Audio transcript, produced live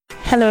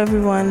Hello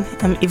everyone,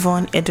 I'm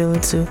Yvonne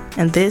Edotu,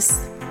 and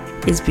this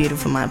is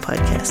Beautiful Mind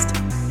Podcast.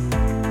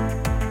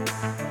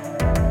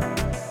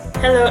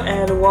 Hello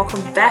and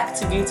welcome back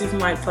to Beautiful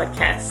Mind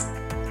Podcast.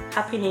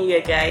 Happy New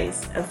Year,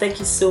 guys, and thank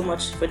you so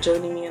much for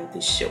joining me on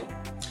this show.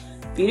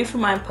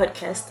 Beautiful Mind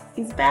Podcast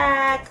is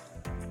back.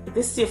 If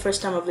this is your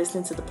first time of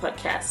listening to the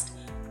podcast,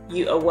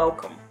 you are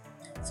welcome.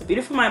 So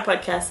Beautiful Mind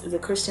Podcast is a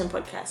Christian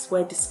podcast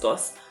where I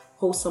discuss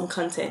wholesome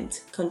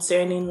content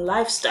concerning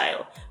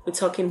lifestyle. We're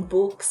talking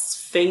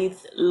books,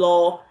 faith,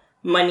 law,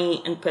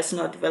 money, and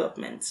personal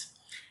development.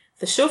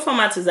 The show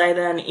format is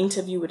either an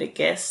interview with a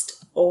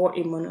guest or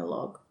a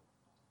monologue.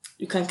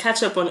 You can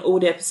catch up on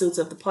old episodes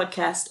of the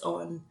podcast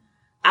on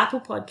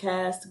Apple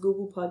Podcasts,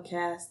 Google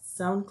Podcasts,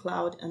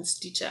 SoundCloud, and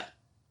Stitcher.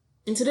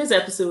 In today's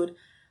episode,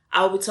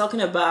 I'll be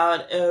talking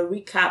about a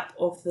recap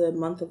of the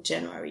month of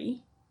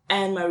January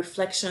and my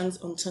reflections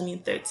on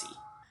turning 30.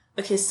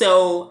 Okay,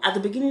 so at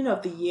the beginning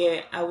of the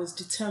year, I was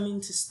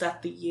determined to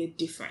start the year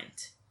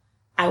different.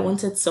 I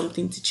wanted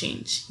something to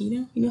change.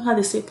 You know how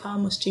they say power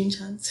must change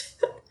hands?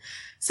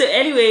 So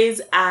anyways,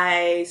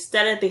 I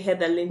started the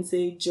Heather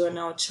Lindsay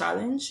Journal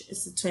Challenge.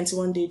 It's a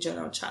 21-day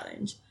journal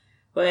challenge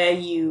where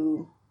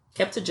you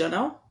kept a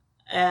journal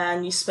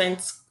and you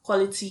spent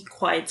quality,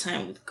 quiet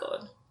time with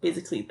God.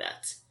 Basically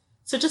that.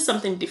 So just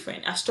something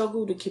different. I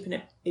struggled with keeping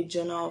a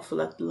journal for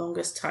like the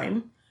longest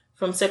time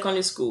from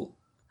secondary school.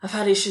 I've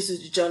had issues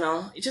with the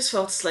journal. It just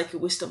felt like a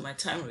waste of my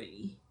time,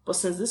 really. But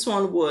since this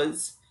one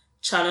was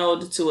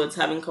channeled towards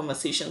having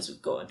conversations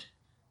with God,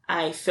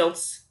 I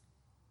felt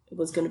it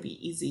was going to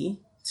be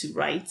easy to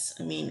write.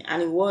 And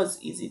it was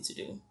easy to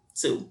do.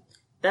 So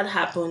that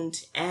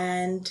happened.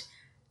 And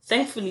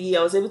thankfully,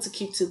 I was able to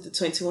keep to the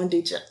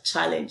 21-day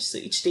challenge. So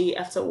each day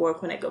after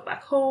work, when I got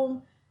back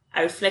home,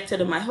 I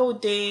reflected on my whole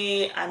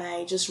day and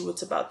I just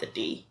wrote about the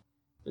day.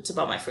 Wrote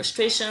about my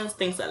frustrations,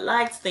 things I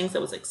liked, things I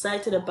was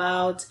excited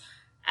about,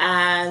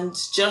 and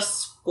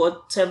just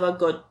whatever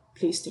God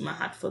placed in my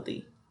heart for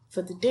the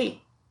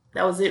day.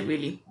 That was it,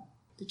 really.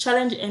 The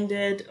challenge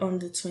ended on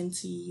the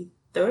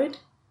 23rd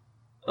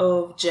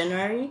of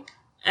January,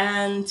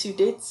 and to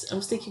date,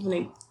 I'm still keeping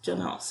a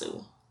journal,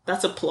 so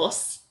that's a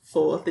plus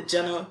for the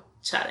journal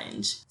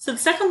challenge. So the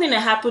second thing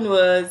that happened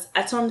was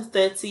I turned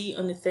 30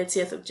 on the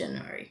 30th of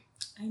January.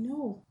 I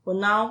know. Well,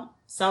 now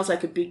sounds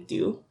like a big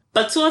deal.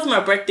 But towards my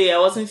birthday, I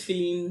wasn't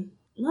feeling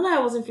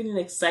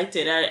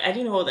excited. I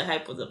didn't know what the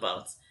hype was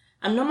about.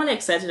 I'm normally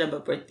excited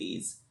about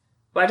birthdays.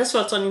 But I just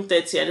felt turning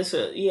 30. I just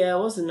felt,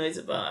 what's the noise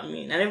about?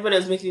 And everybody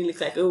was making it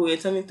look like, oh, we're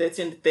turning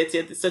 30 on the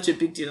 30th. It's such a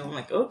big deal. I'm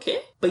like,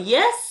 okay. But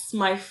yes,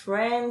 my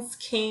friends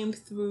came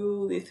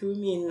through. They threw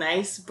me a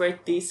nice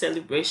birthday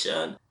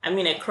celebration.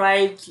 I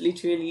cried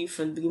literally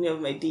from the beginning of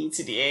my day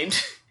to the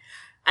end.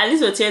 And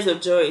these were tears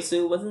of joy, so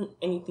it wasn't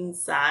anything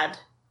sad.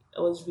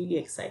 I was really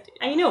excited.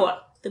 And you know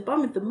what? The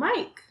bomb with the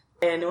mic.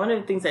 And one of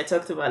the things I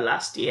talked about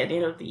last year, at the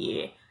end of the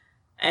year,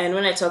 and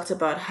when I talked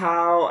about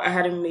how I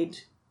hadn't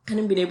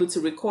been able to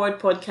record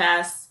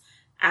podcasts,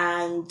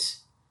 and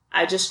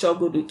I just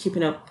struggled with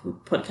keeping up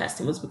with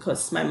podcasting, was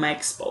because my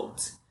mic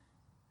spoiled.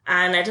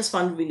 And I just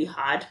found it really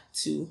hard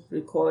to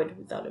record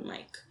without a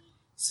mic.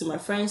 So my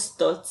friends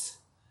thought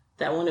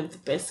that one of the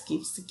best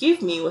gifts to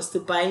give me was to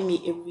buy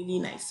me a really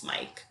nice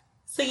mic.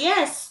 So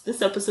yes,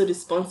 this episode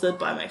is sponsored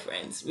by my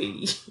friends,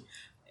 really,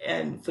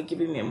 and for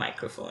giving me a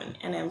microphone.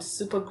 And I'm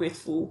super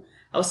grateful.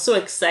 I was so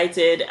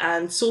excited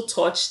and so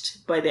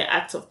touched by their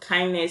act of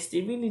kindness.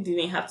 They really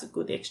didn't have to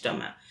go the extra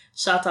mile.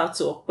 Shout out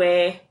to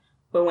Okwe,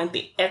 who went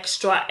the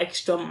extra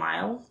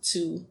mile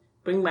to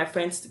bring my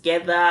friends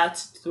together,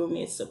 to throw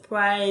me a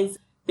surprise.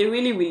 They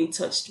really, really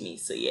touched me.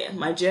 So yeah,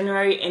 my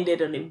January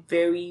ended on a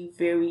very,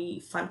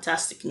 very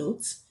fantastic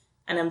note.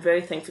 And I'm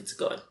very thankful to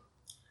God.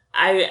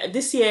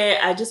 This year,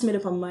 I just made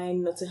up my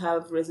mind not to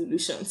have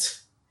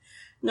resolutions.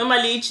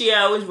 Normally, each year,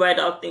 I always write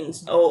out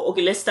things. Oh,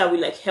 okay, let's start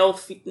with like health,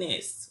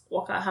 fitness,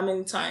 work out how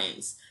many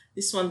times,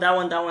 this one, that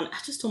one. I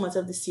just told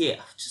myself this year,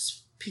 I'll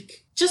just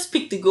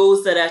pick the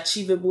goals that are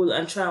achievable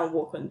and try and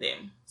work on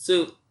them.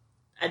 So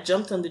I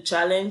jumped on the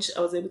challenge.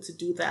 I was able to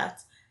do that.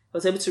 I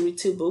was able to read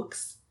 2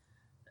 books.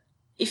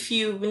 If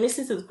you've been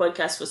listening to the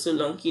podcast for so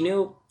long,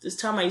 this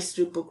time I used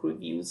to do book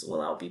reviews.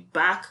 Well, I'll be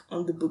back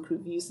on the book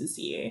reviews this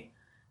year.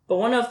 But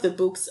one of the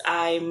books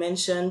I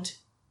mentioned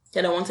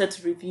that I wanted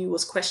to review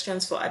was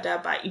Questions for Ada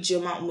by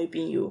Ijeoma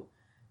Omebinyo.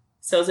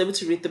 So I was able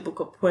to read the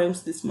book of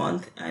poems this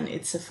month, and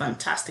it's a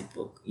fantastic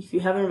book. If you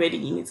haven't read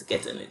it, you need to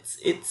get on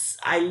it.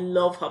 I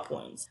love her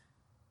poems.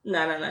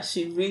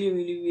 She really,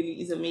 really,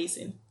 really is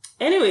amazing.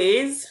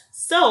 Anyways,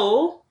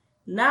 so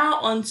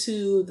now on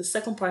to the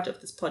second part of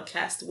this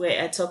podcast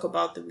where I talk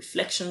about the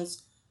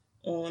reflections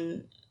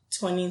on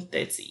turning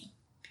 30.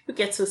 People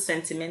get so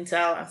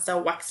sentimental and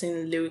start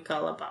waxing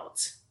lyrical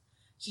about,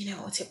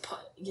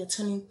 you're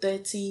turning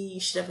 30,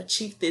 you should have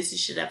achieved this, you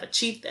should have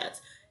achieved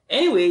that.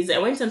 Anyways, I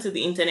went onto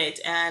the internet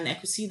and I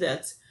could see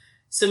that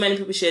so many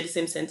people share the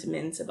same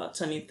sentiments about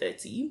turning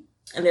 30.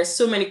 And there's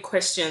so many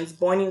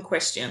burning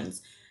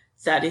questions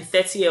that a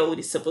 30-year-old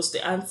is supposed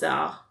to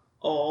answer,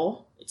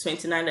 or a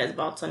 29 that's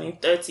about turning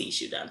 30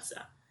 should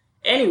answer.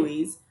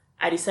 Anyways,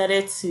 I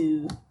decided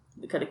to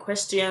look at the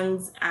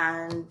questions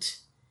and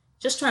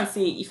just try and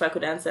see if I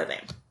could answer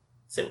them.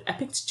 So I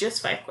picked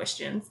just 5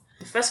 questions.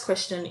 The first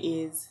question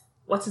is,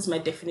 what is my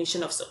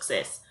definition of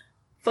success?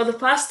 For the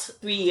past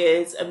 3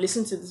 years, I've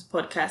listened to this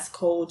podcast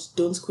called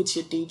Don't Quit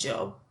Your Day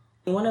Job.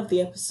 In one of the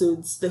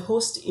episodes, the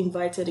host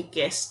invited a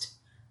guest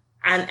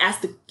and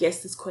asked the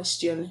guest this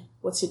question,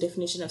 what's your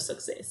definition of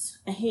success?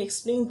 And he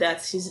explained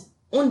that his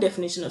own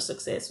definition of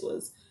success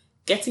was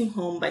getting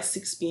home by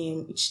 6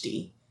 p.m. each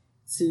day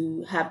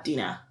to have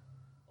dinner,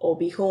 or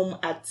be home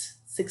at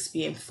 6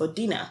 p.m. for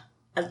dinner.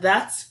 And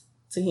that,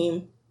 to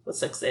him, was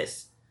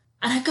success.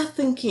 And I got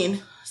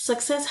thinking,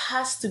 success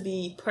has to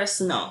be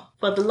personal.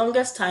 For the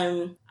longest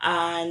time,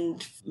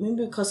 and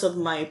maybe because of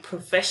my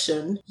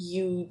profession,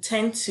 you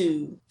tend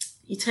to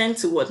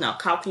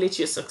calculate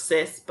your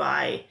success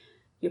by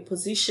your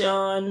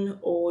position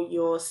or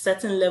your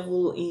certain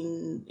level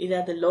in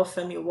either the law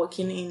firm you're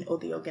working in or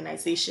the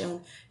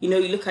organization. You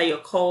look at your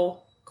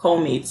call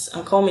mates,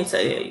 and call mates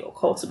are your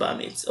call to bar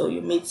mates, or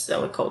your mates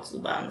that were called to the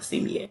bar in the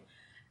same year.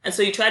 And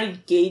so you try to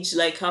gauge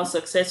how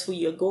successful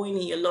you're going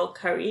in your law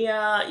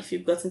career, if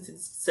you've gotten to a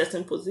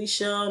certain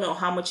position or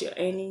how much you're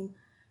earning.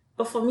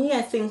 But for me,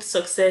 I think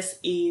success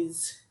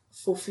is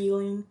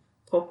fulfilling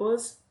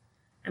purpose.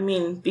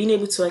 Being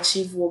able to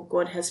achieve what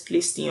God has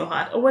placed in your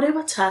heart, or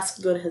whatever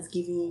task God has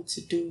given you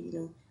to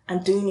do,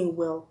 and doing it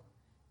well.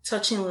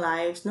 Touching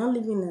lives, not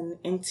living an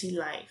empty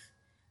life.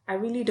 I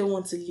really don't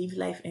want to live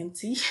life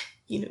empty,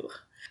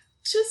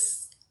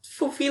 just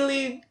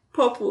fulfilling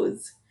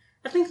purpose.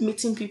 I think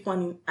meeting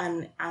people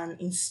and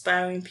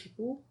inspiring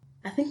people.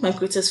 I think my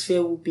greatest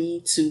fear would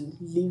be to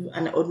live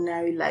an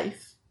ordinary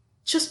life.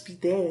 Just be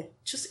there,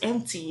 just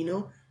empty,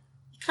 You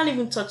can't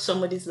even touch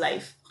somebody's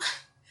life.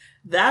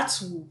 That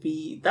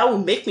will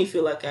make me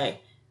feel like I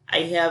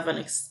have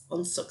an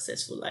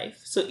unsuccessful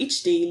life. So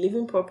each day,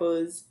 living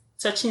purpose,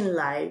 touching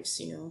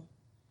lives,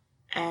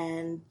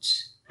 and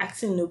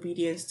acting in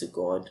obedience to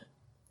God.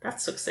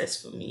 That's success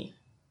for me,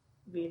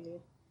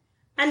 really.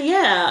 And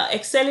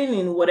excelling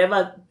in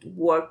whatever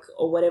work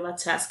or whatever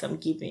task I'm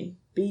given,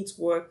 be it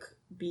work,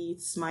 be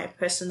it my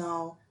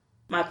personal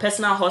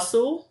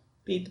hustle,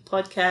 be it the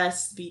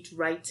podcast, be it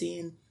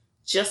writing,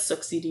 just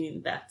succeeding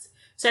in that.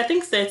 So I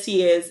think 30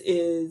 years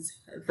is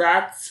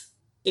that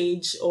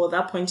age or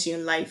that point in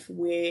your life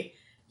where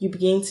you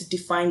begin to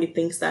define the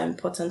things that are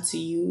important to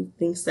you,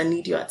 things that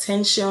need your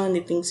attention,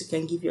 the things you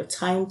can give your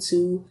time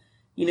to.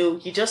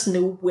 You just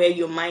know where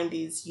your mind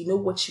is, you know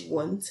what you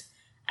want,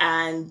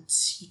 and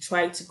you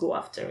try to go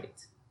after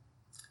it.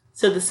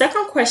 So the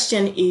second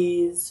question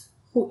is,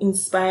 who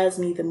inspires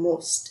me the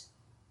most?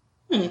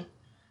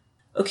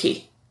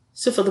 Okay,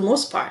 so for the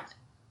most part,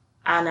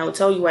 and I will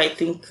tell you why I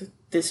think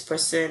this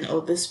person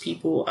or these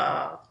people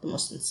are the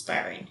most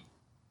inspiring.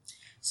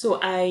 So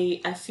I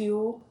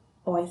feel,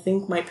 or I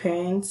think my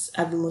parents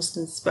are the most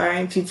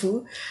inspiring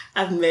people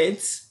I've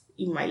met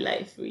in my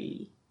life,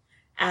 really.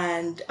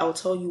 And I'll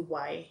tell you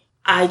why.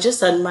 I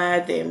just admire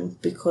them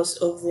because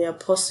of their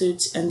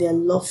pursuit and their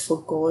love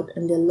for God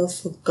and their love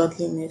for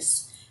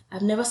godliness.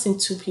 I've never seen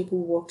two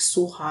people work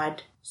so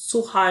hard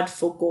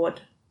for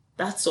God.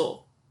 That's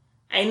all.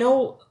 I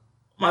know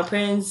my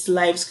parents'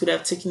 lives could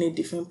have taken a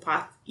different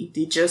path if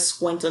they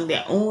just went on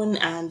their own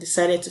and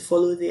decided to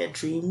follow their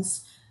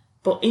dreams.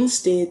 But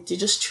instead, they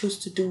just chose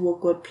to do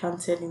what God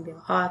planted in their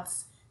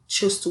hearts,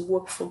 chose to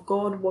work for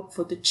God, work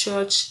for the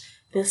church.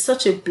 There's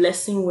such a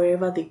blessing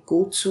wherever they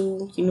go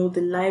to,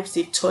 the lives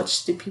they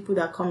touch, the people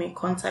that come in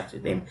contact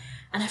with them.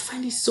 And I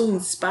find it so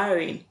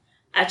inspiring.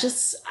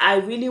 I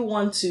really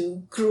want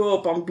to grow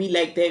up and be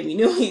like them.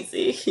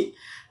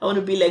 I want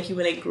to be like you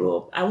when I grow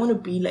up. I want to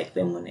be like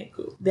them when I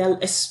grow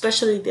up.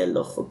 Especially their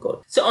love for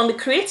God. So on the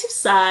creative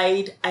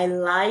side, I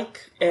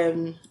like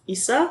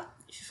Issa.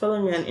 If you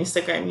follow me on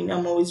Instagram,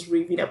 I'm always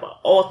raving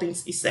about all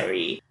things Issa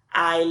Rae.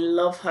 I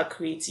love her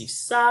creative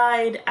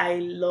side. I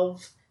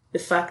love the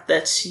fact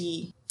that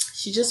she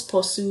just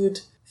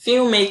pursued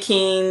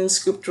filmmaking,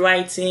 script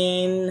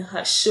writing.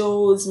 Her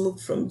shows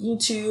moved from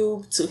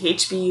YouTube to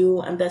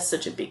HBO, and that's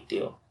such a big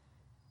deal.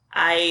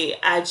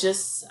 I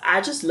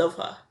just love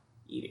her.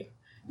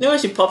 When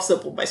she pops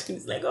up on my screen,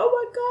 it's like, oh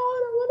my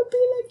God, I want to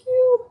be like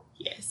you.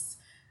 Yes.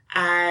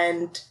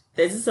 And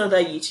there's this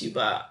other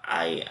YouTuber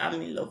I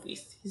am in love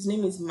with. His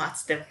name is Matt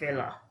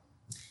Devella.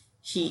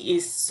 He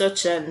is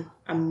such an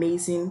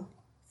amazing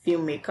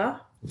filmmaker.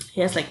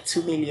 He has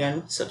 2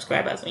 million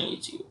subscribers on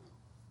YouTube.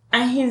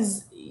 And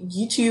his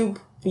YouTube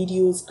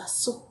videos are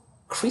so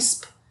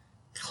crisp,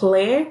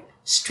 clear,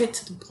 straight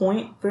to the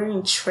point, very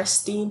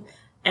interesting.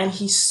 And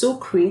he's so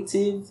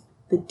creative.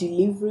 The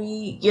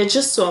delivery, you're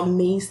just so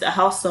amazed at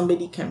how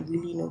somebody can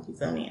really know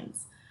his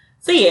onions.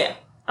 So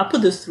I'll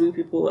put those 3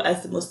 people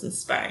as the most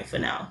inspiring for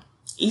now.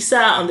 Issa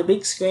on the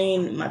big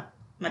screen,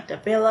 Matt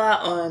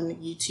Devella on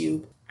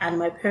YouTube, and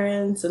my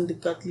parents on the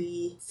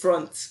godly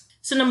front.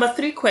 So number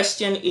 3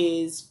 question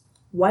is,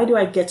 why do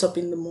I get up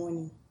in the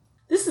morning?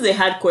 This is a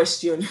hard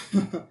question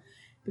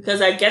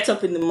because I get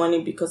up in the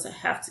morning because I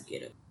have to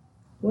get up.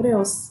 What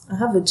else? I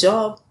have a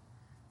job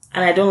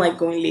and I don't like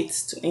going late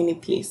to any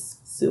place.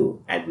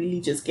 So I really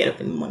just get up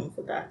in the morning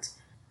for that.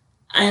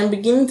 I am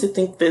beginning to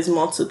think there's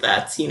more to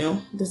that,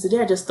 There's the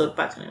day I just thought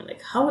back and I'm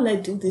like, how will I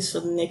do this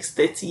for the next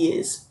 30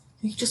 years?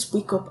 You just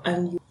wake up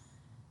and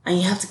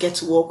you have to get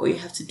to work or you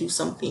have to do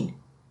something.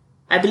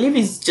 I believe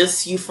it's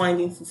just you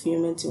finding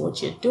fulfillment in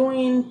what you're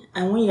doing,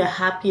 and when you're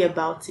happy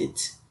about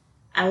it,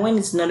 and when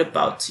it's not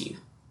about you.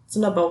 It's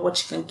not about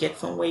what you can get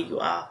from where you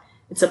are.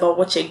 It's about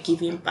what you're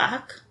giving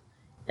back.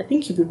 I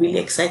think you'll be really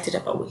excited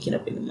about waking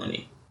up in the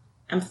morning.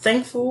 I'm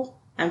thankful.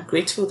 I'm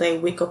grateful that I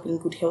wake up in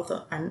good health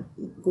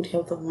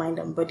of mind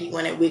and body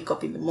when I wake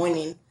up in the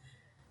morning.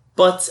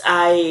 But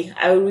I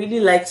would really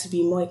like to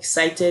be more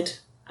excited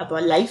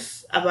about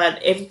life,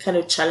 about every kind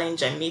of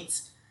challenge I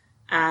meet,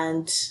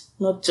 and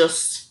not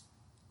just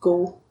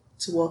go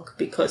to work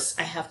because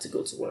I have to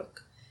go to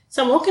work.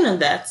 So I'm working on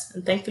that,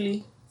 and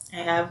thankfully I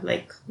have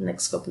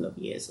next couple of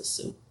years or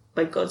so,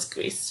 by God's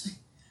grace,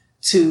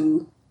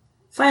 to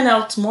find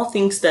out more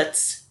things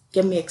that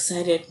get me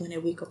excited when I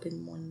wake up in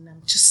the morning.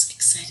 I'm just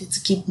excited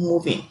to keep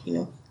moving,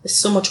 There's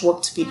so much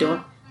work to be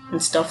done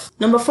and stuff.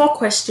 Number 4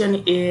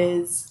 question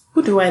is,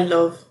 who do I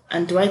love,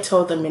 and do I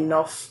tell them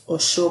enough or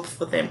show up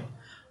for them?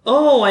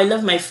 Oh, I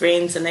love my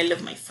friends and I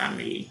love my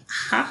family.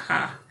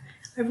 Haha,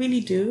 I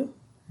really do.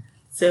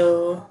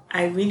 So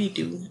I really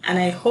do. And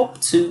I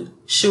hope to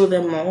show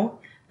them more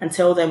and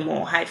tell them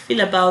more how I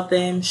feel about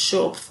them,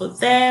 show up for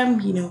them,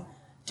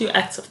 do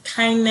acts of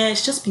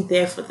kindness, just be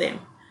there for them.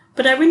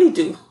 But I really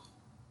do.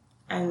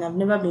 And I've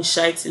never been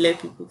shy to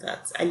let people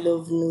that I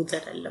love know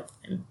that I love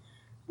them.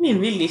 I mean,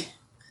 really,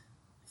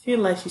 I feel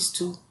life is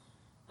too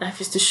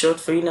short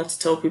for you not to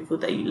tell people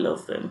that you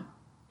love them.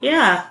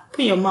 Yeah,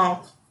 put your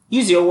mouth,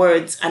 use your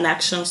words and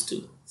actions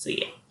too. So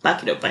yeah,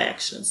 back it up by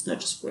actions, not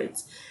just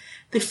words.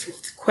 The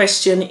 5th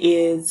question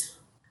is,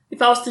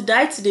 if I was to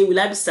die today, will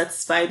I be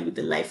satisfied with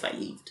the life I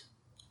lived?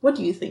 What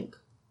do you think?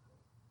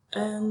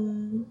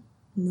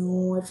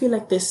 No, I feel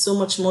like there's so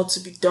much more to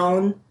be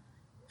done.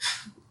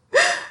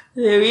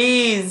 There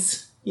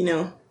is,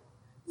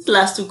 this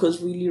last week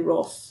was really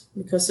rough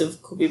because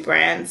of Kobe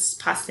Bryant's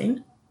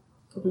passing.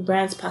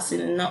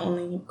 And not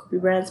only Kobe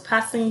Bryant's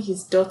passing,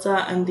 his daughter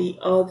and the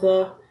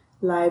other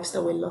lives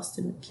that were lost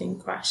in the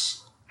plane crash.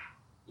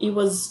 It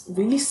was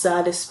really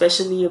sad,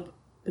 especially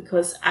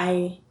because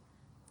I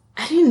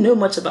didn't know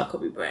much about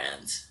Kobe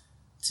Bryant,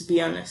 to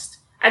be honest.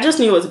 I just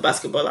knew he was a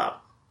basketballer,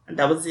 and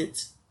that was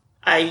it.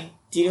 I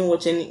didn't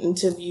watch any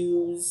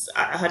interviews.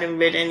 I hadn't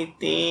read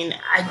anything.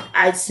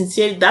 I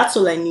sincerely, that's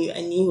all I knew.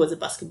 I knew he was a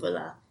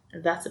basketballer,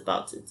 and that's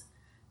about it.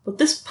 But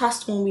this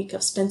past 1 week,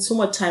 I've spent so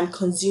much time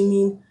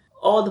consuming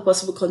all the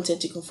possible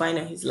content you can find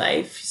on his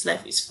life,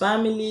 his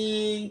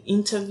family,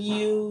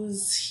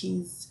 interviews,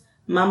 his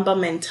Mamba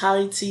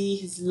mentality,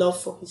 his love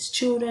for his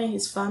children,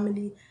 his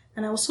family.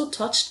 And I was so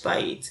touched by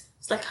it.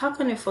 It's like, how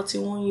can a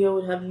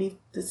 41-year-old have lived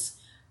this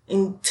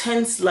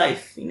intense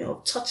life,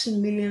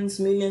 touching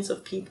millions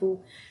of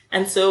people?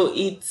 And so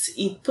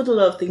it put a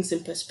lot of things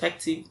in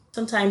perspective.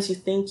 Sometimes you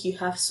think you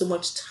have so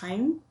much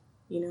time,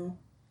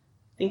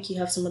 think you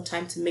have so much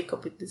time to make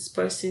up with this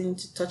person,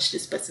 to touch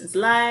this person's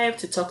life,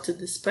 to talk to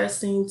this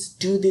person, to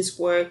do this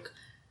work.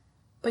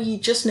 But you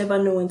just never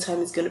know when time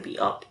is going to be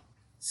up.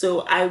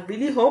 So I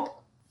really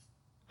hope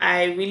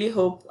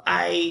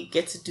I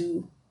get to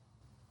do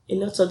a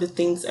lot of the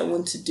things I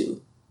want to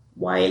do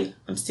while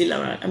I'm still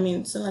around. I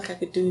mean, it's not like I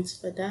could do it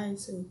if I die,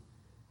 so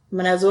I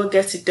might as well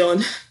get it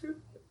done.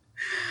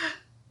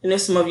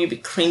 Some of you be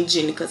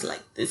cringing because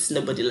this,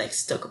 nobody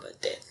likes to talk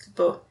about death.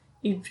 But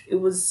it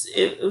was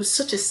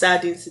such a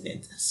sad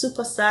incident.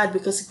 Super sad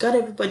because it got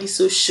everybody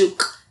so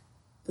shook.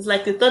 It's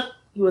like they thought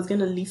he was going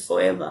to live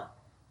forever.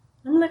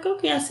 I'm like,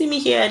 okay, I see me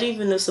here. I didn't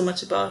even know so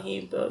much about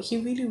him, but he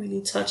really,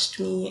 really touched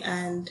me.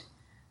 And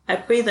I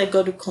pray that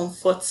God will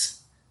comfort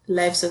the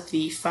lives of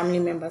the family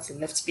members he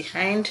left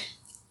behind,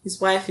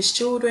 his wife, his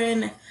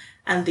children,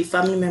 and the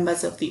family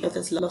members of the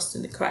others lost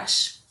in the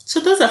crash. So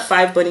those are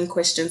 5 burning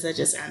questions I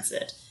just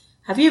answered.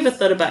 Have you ever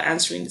thought about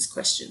answering these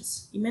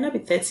questions? You may not be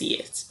 30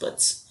 yet,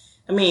 but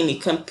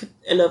it can put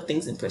a lot of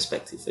things in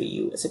perspective for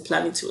you as you're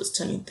planning towards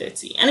turning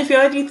 30. And if you're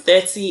already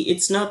 30,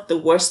 it's not the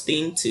worst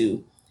thing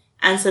to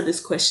answer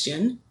this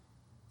question.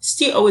 It's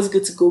still always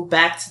good to go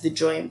back to the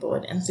drawing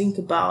board and think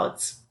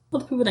about all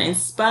the people that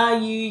inspire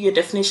you, your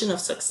definition of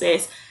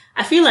success.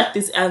 I feel like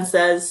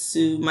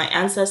my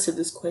answers to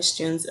these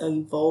questions are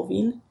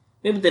evolving.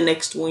 Maybe the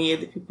next 1 year,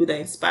 the people that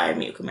inspire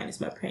me, okay, minus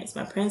my parents.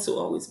 My parents will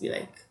always be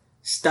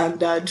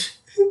standard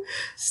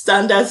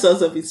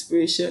source of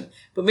inspiration.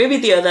 But maybe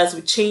the others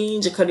will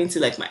change according to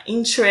my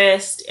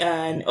interest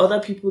and other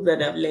people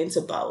that I've learned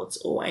about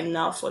or I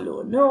now follow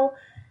or know.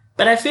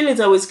 But I feel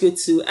it's always good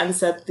to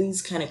answer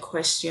these kind of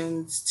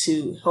questions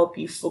to help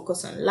you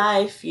focus on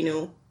life,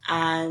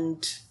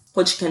 and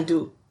what you can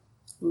do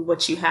with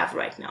what you have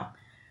right now.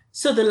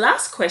 So the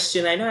last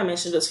question, I know I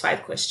mentioned those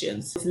 5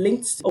 questions, is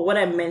linked to what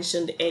I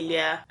mentioned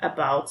earlier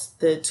about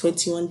the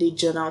 21-day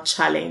journal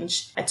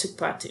challenge I took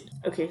part in.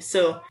 Okay,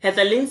 so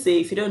Heather Lindsay,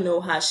 if you don't know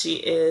her, she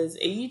is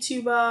a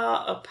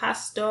YouTuber, a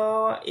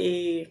pastor,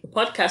 a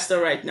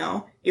podcaster right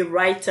now. a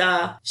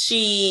writer.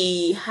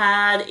 She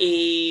had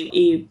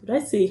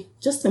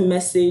just a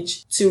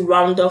message to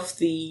round off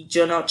the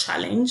journal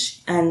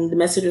challenge, and the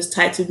message was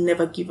titled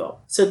Never Give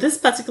Up. So this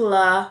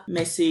particular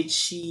message,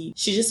 she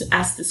just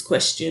asked this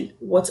question: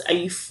 what are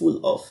you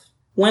full of?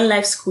 When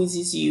life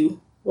squeezes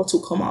you, what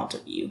will come out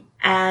of you?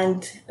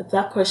 And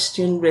that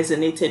question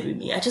resonated with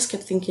me. I just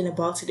kept thinking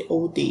about it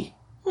all day.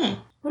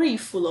 What are you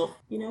full of?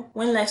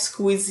 When life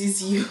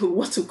squeezes you,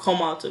 what will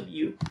come out of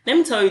you? Let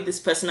me tell you this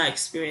personal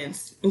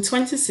experience. In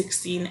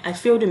 2016, I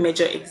failed a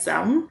major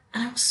exam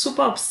and I was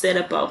super upset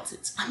about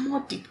it. I'm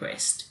more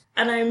depressed.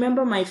 And I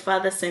remember my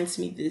father sent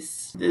me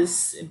this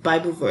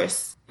Bible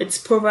verse. It's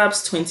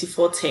Proverbs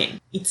 24:10.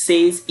 It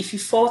says, if you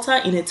falter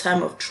in a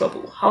time of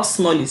trouble, how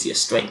small is your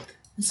strength?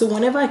 And so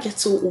whenever I get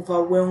so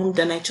overwhelmed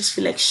and I just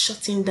feel like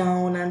shutting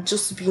down and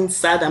just being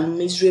sad and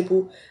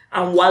miserable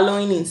and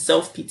wallowing in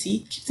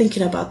self-pity, keep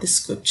thinking about this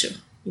scripture.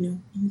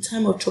 In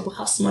time of trouble,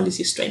 how small is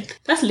your strength?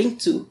 That's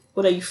linked to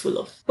what are you full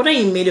of? What are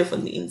you made of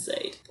on the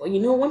inside? But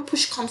when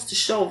push comes to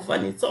shove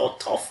and it's all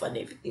tough and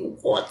everything,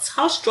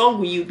 how strong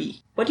will you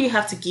be? What do you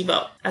have to give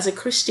up? As a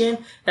Christian,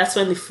 that's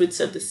when the fruits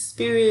of the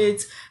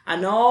Spirit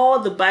and all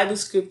the Bible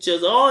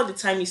scriptures, all the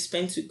time you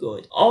spend with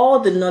God, all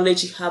the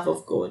knowledge you have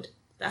of God,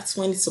 that's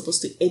when it's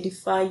supposed to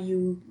edify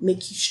you,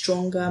 make you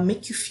stronger,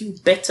 make you feel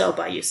better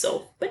about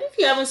yourself. But if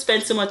you haven't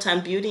spent so much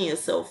time building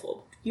yourself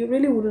up, you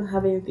really wouldn't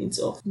have anything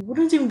to offer. You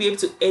wouldn't even be able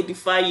to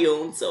edify your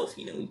own self,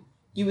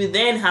 You would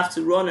then have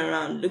to run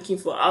around looking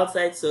for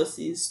outside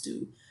sources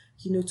to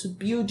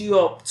build you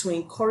up, to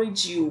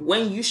encourage you,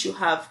 when you should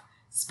have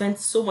spent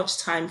so much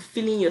time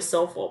filling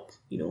yourself up,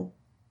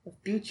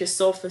 built your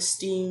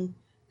self-esteem,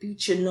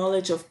 built your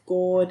knowledge of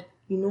God.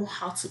 You know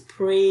how to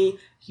pray,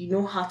 you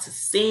know how to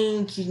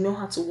sing, you know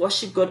how to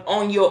worship God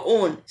on your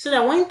own. So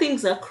that when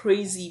things are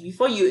crazy,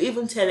 before you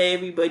even tell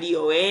everybody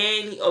or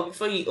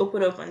before you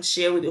open up and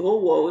share with the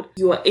whole world,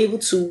 you are able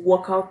to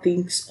work out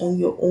things on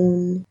your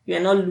own. You are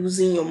not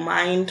losing your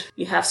mind.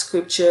 You have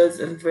scriptures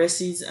and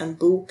verses and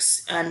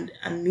books and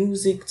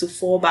music to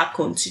fall back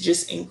on to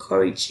just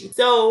encourage you.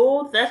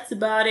 So that's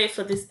about it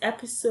for this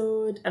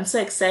episode. I'm so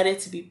excited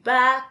to be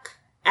back.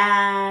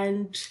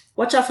 And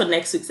watch out for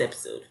next week's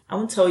episode. I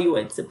won't tell you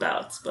what it's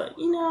about, but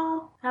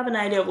have an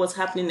idea of what's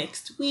happening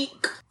next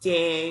week.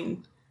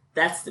 Then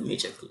that's the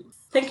major clue.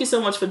 Thank you so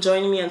much for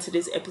joining me on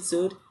today's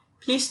episode.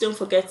 Please don't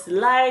forget to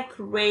like,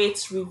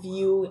 rate,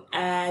 review,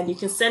 and you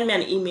can send me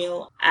an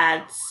email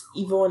at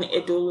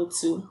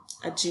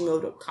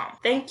yvonneedolotu@gmail.com.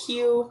 Thank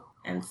you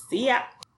and see ya.